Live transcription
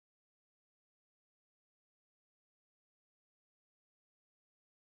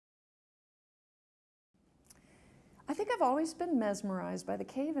I think I've always been mesmerized by the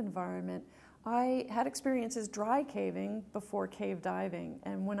cave environment. I had experiences dry caving before cave diving,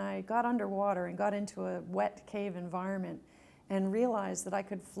 and when I got underwater and got into a wet cave environment and realized that I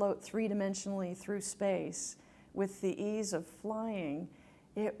could float three-dimensionally through space with the ease of flying,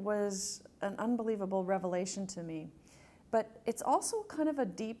 it was an unbelievable revelation to me. But it's also kind of a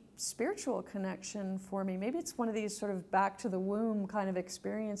deep spiritual connection for me. Maybe it's one of these sort of back to the womb kind of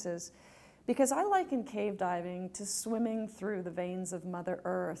experiences, because I liken cave diving to swimming through the veins of Mother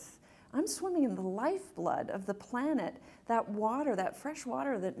Earth. I'm swimming in the lifeblood of the planet, that water, that fresh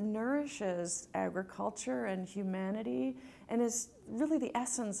water that nourishes agriculture and humanity and is really the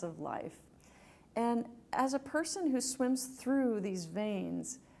essence of life. And as a person who swims through these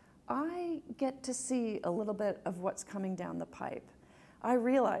veins, I get to see a little bit of what's coming down the pipe. I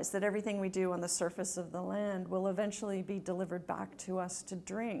realize that everything we do on the surface of the land will eventually be delivered back to us to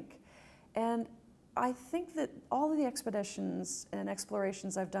drink. And I think that all of the expeditions and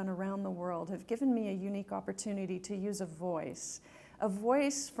explorations I've done around the world have given me a unique opportunity to use a voice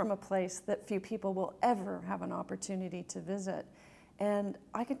from a place that few people will ever have an opportunity to visit. And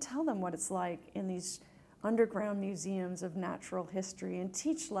I can tell them what it's like in these underground museums of natural history and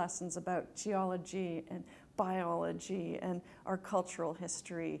teach lessons about geology and biology and our cultural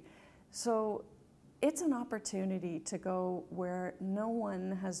history. So it's an opportunity to go where no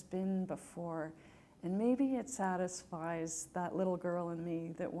one has been before. And maybe it satisfies that little girl in me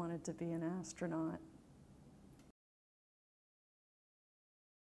that wanted to be an astronaut.